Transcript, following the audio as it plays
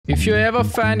If you ever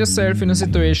find yourself in a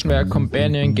situation where a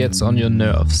companion gets on your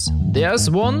nerves, there's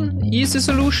one easy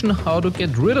solution how to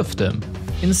get rid of them.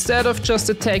 Instead of just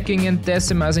attacking and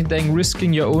decimizing them,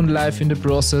 risking your own life in the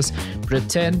process,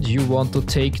 pretend you want to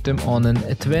take them on an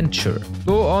adventure.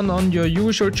 Go on your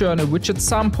usual journey, which at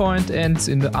some point ends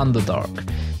in the Underdark.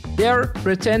 There,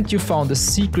 pretend you found a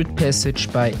secret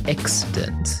passage by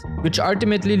accident, which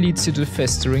ultimately leads you to the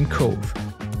Festering Cove.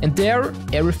 And there,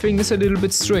 everything is a little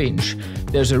bit strange.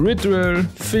 There's a ritual,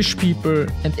 fish people,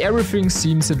 and everything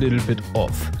seems a little bit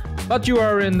off. But you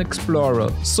are an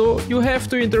explorer, so you have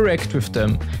to interact with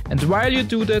them. And while you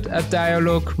do that, a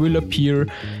dialogue will appear,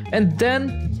 and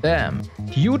then, bam,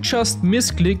 you just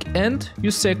misclick and you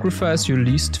sacrifice your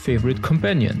least favorite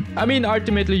companion. I mean,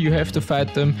 ultimately you have to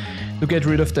fight them to get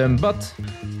rid of them, but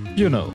you know.